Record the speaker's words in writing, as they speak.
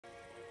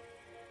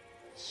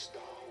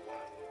Star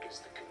One is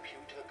the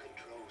computer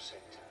control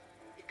center.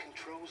 It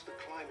controls the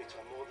climate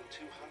on more than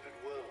 200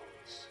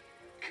 worlds.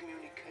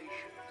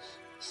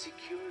 Communications,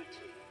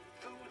 security,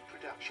 food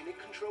production, it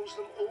controls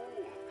them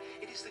all.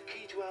 It is the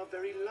key to our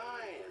very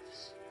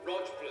lives.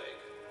 Rog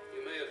Blake,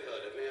 you may have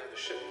heard of me. I have a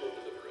ship called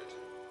the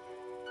Liberator.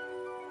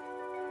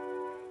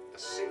 A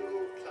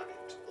single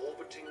planet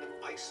orbiting an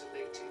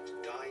isolated,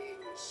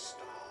 dying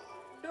star.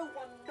 No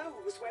one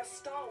knows where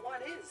Star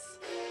One is.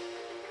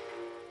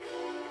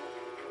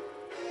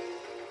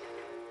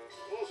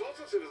 All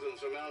sorts of citizens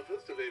from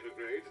Alphas to labor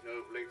grades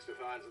know Blake's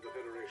defiance of the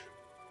Federation.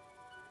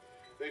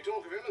 They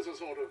talk of him as a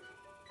sort of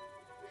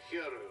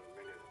hero,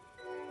 many of them.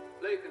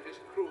 Blake and his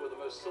crew are the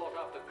most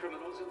sought-after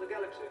criminals in the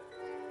galaxy.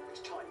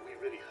 It's time we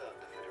really hurt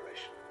the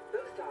Federation.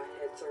 Both our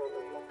heads are on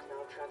the block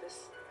now,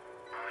 Travis.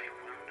 I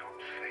will not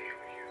fail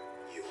you.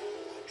 You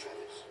are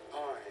Travis.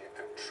 I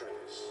am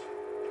Travis.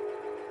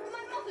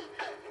 My mother!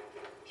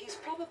 He's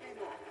probably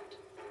mad.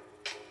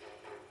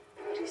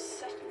 But he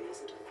certainly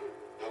isn't a fool.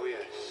 Oh,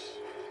 yes.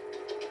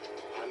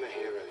 I'm a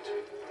hero,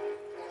 too.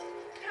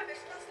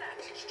 Travis, what's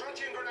that?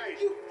 Stretching grenade!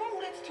 You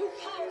fool! It's too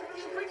powerful!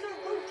 You bring the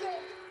root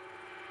up!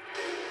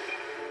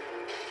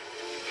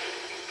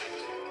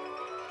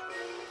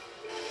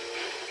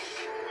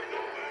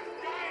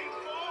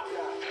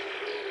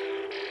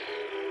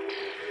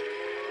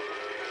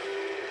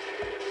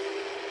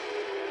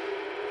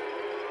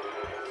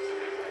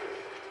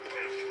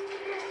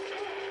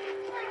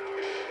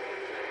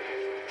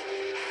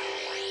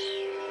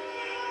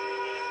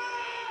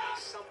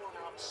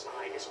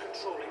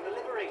 Controlling the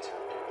Liberator.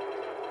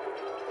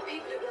 The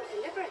people who built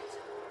the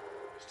Liberator.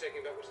 He's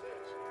taking back what's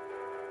theirs.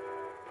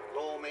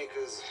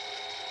 Lawmakers,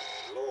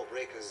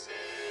 lawbreakers,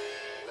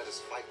 let us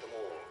fight them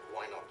all.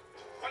 Why not?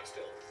 Fight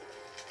still.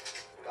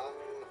 Gung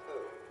ho.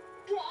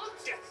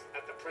 What? Death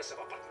at the press of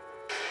a button.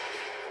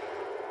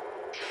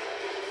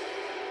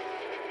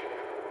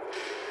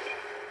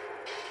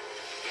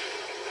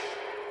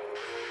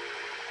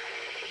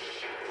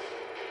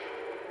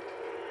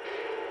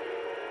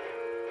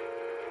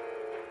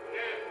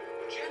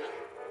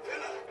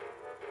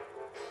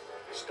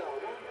 Star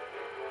One.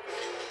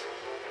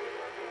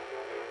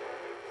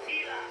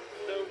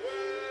 The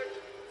word.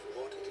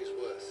 For what it is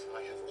worth,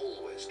 I have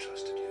always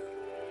trusted you.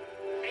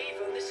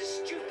 Avon, this is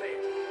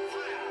stupid.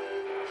 Fire!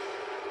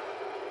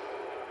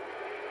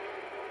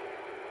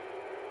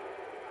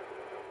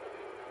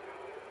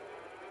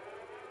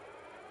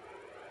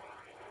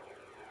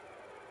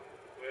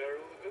 Where are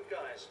all the good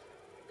guys?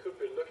 Could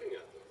be looking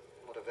at them.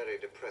 What a very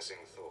depressing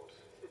thought.